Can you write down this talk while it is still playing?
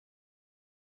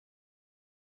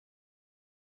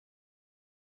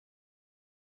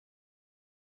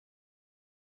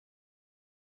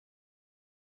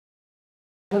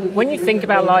When you think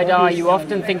about LIDAR, you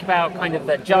often think about kind of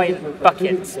the giant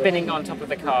bucket spinning on top of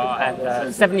the car and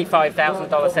the $75,000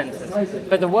 sensors.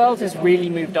 But the world has really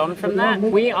moved on from that.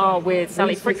 We are with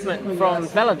Sally Frykman from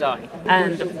Velodyne.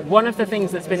 And one of the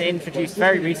things that's been introduced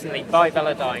very recently by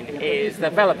Velodyne is the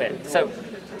Velobit. So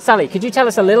Sally, could you tell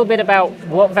us a little bit about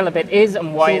what Velobit is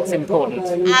and why it's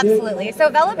important? Absolutely. So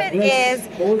Velobit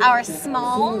is our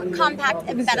small, compact,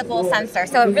 embeddable sensor.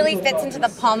 So it really fits into the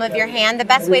palm of your hand. The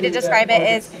best way to describe it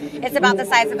is it's about the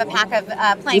size of a pack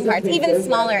of playing cards, even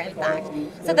smaller in fact.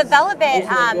 So the Velobit,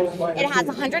 it has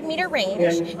a 100-meter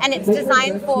range, and it's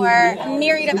designed for a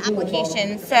myriad of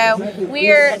applications. So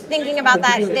we're thinking about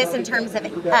this in terms of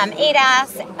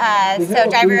ADAS, so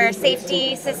driver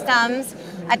safety systems,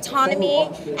 autonomy,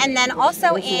 and then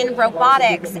also in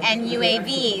robotics and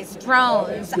UAVs,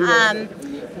 drones,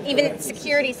 even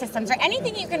security systems, or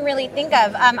anything you can really think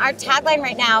of. Our tagline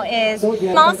right now is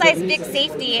small size, big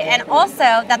safety, and also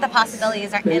that the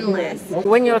possibilities are endless.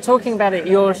 When you're talking about it,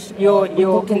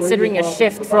 you're considering a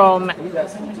shift from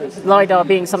LIDAR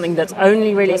being something that's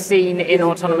only really seen in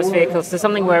autonomous vehicles to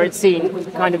something where it's seen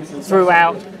kind of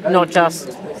throughout, not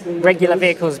just regular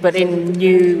vehicles, but in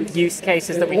new use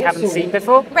cases that we haven't seen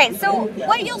before? Right, so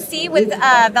what you'll see with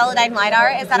Velodyne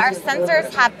LIDAR is that our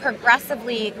sensors have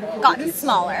progressively gotten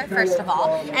smaller, first of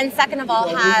all, and second of all,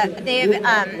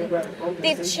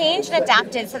 they've changed and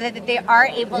adapted so that they are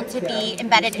able to be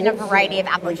embedded in a variety of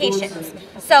applications.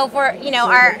 So for,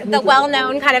 the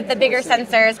well-known kind of the bigger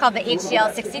sensors called the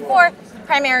HDL64,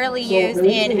 primarily used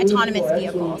in autonomous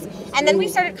vehicles. And then we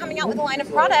started coming out with a line of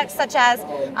products such as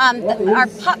our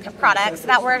puck products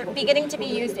that were beginning to be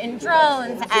used in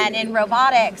drones and in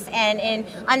robotics and in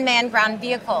unmanned ground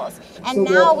vehicles. And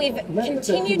now we've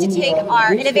continued to take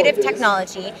our innovative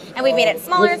technology and we've made it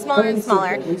smaller and smaller and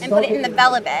smaller and put it in the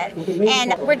Velobit.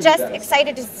 And we're just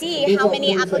excited to see how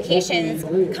many applications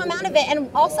come out of it and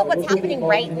also what's happening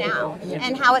right now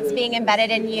and how it's being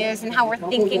embedded and used and how we're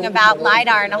thinking about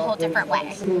LIDAR in a whole different way.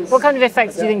 What kind of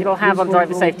effects do you think it'll have on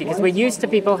driver safety? Because we're used to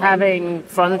people having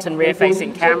front and rear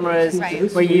facing cameras,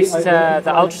 right. We're used to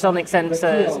the ultrasonic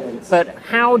sensors, but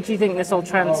how do you think this will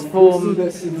transform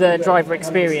the driver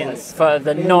experience for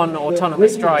the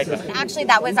non-autonomous driver? Actually,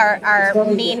 that was our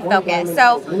main focus.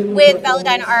 So with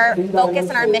Velodyne, our focus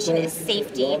and our mission is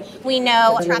safety. We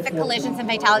know traffic collisions and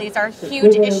fatalities are a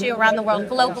huge issue around the world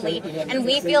globally, and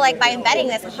we feel like by embedding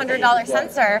this $100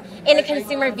 sensor into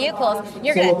consumer vehicles,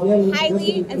 you're going to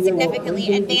highly and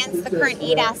significantly advance the current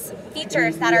ADAS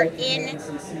features that are in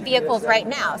vehicles right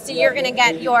now. So you're going to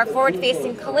get your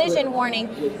forward-facing collision warning,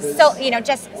 so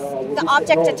just the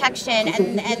object detection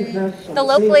and the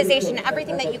localization,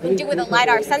 everything that you can do with a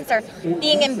LIDAR sensor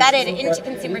being embedded into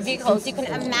consumer vehicles. You can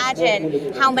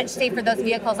imagine how much safer those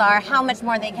vehicles are, how much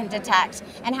more they can detect,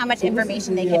 and how much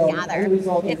information they can gather.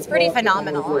 It's pretty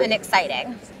phenomenal and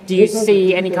exciting. Do you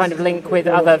see any kind of link with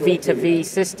other V2V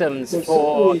systems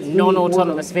for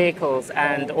non-autonomous vehicles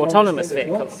and autonomous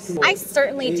vehicles? I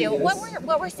certainly do.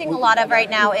 What we're seeing a lot of right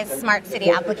now is smart city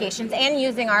applications and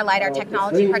using our LIDAR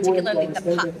technology, particularly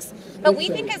the pucks. But we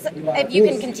think if you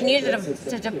can continue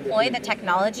to deploy the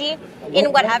technology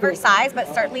in whatever size,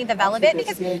 but certainly the Velobit,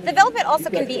 because the Velobit also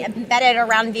can be embedded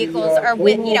around vehicles or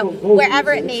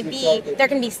wherever it may be, there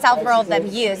can be several of them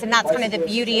used, and that's kind of the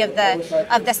beauty of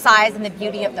the size and the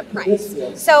beauty of the price.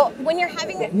 So when you're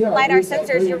having LIDAR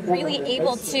sensors, you're really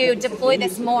able to deploy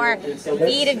this more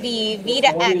V2V,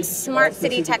 V2X, smart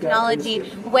city technology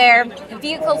where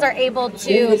vehicles are able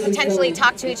to potentially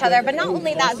talk to each other, but not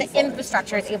only that, the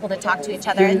infrastructure is able to talk to each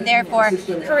other, and therefore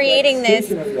creating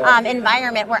this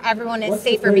environment where everyone is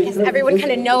safer because everyone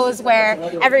kind of knows where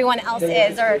everyone else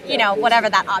is, or whatever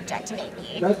that object may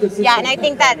be. Yeah, and I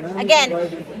think that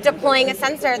again, deploying a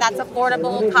sensor that's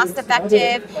affordable,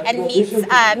 cost-effective, and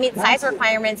meets size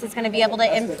requirements is going to be able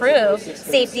to improve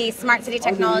safety, smart city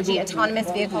technology,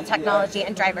 autonomous vehicle technology,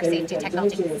 and driver safety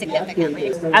technology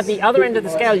significantly. At the other end of the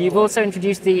scale, you've also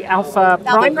introduced the Alpha Prime.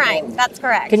 Alpha Prime, that's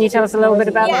correct. Can you tell us a little bit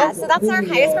about that? Yeah, so that's our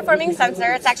highest performing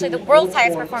sensor. It's actually the world's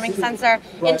highest performing sensor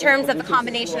in terms of the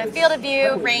combination of field of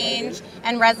view, range,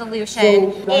 and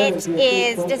resolution. It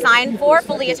is designed for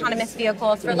fully autonomous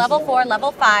vehicles for level 4,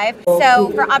 level 5.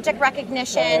 So for object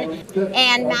recognition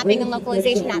and mapping and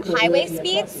localization at highway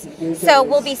speeds. So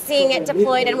we'll be seeing it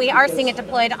deployed, and we are seeing it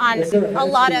deployed on a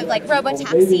lot of robo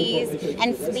taxis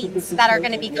and fleets that are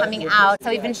going to be coming out. So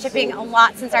we've been shipping a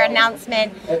lot since our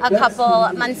announcement a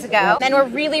couple months ago. And we're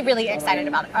really, really excited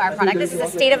about our product. This is a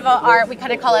state-of-the-art, we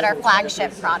kind of call it our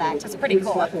flagship product. It's pretty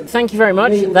cool. Thank you very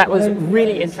much. That was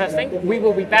really interesting. We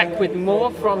will be back with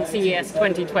more from CES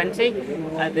 2020.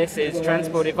 This is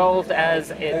Transport Evolved,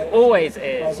 as it always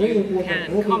is. You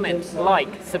can comment, like,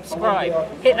 subscribe,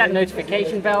 hit that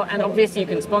notification bell, and obviously you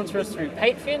can sponsor us through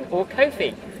Patreon or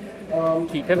Ko-fi.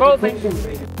 Keep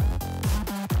evolving.